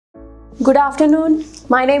Good afternoon.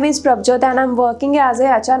 My name is Prabhjhot and I'm working as a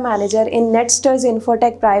HR manager in Netsterz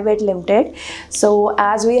Infotech Pvt. So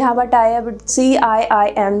as we have a tie-up with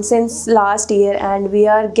CIIM since last year and we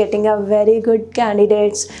are getting a very good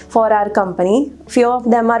candidates for our company. Few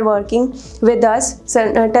of them are working with us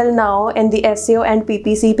till now in the SEO and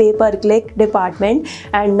PPC pay-per-click department,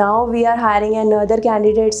 and now we are hiring another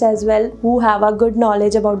candidates as well who have a good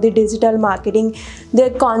knowledge about the digital marketing.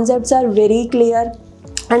 Their concepts are very clear.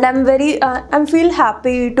 And I'm feel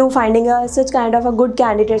happy to finding such kind of a good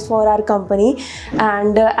candidates for our company.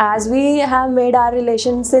 And as we have made our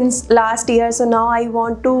relation since last year, so now I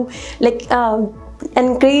want to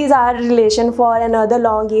increase our relation for another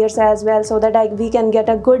long years as well, so that we can get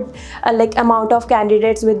a good amount of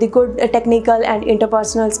candidates with the good technical and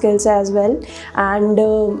interpersonal skills as well. And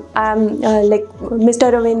I'm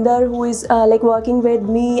Mr. Ravinder, who is working with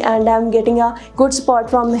me, and I'm getting a good support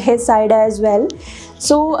from his side as well.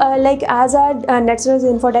 So as our Netsterz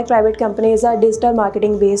Infotech private company is a digital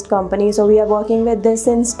marketing based company, so we are working with this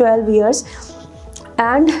since 12 years.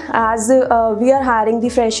 And as we are hiring the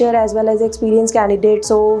fresher as well as experienced candidate,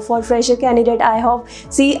 so for fresher candidate I hope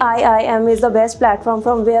CIIM is the best platform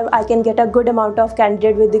from where I can get a good amount of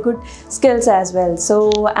candidate with the good skills as well. So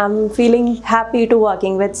I'm feeling happy to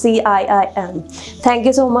working with CIIM. Thank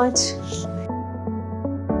you so much.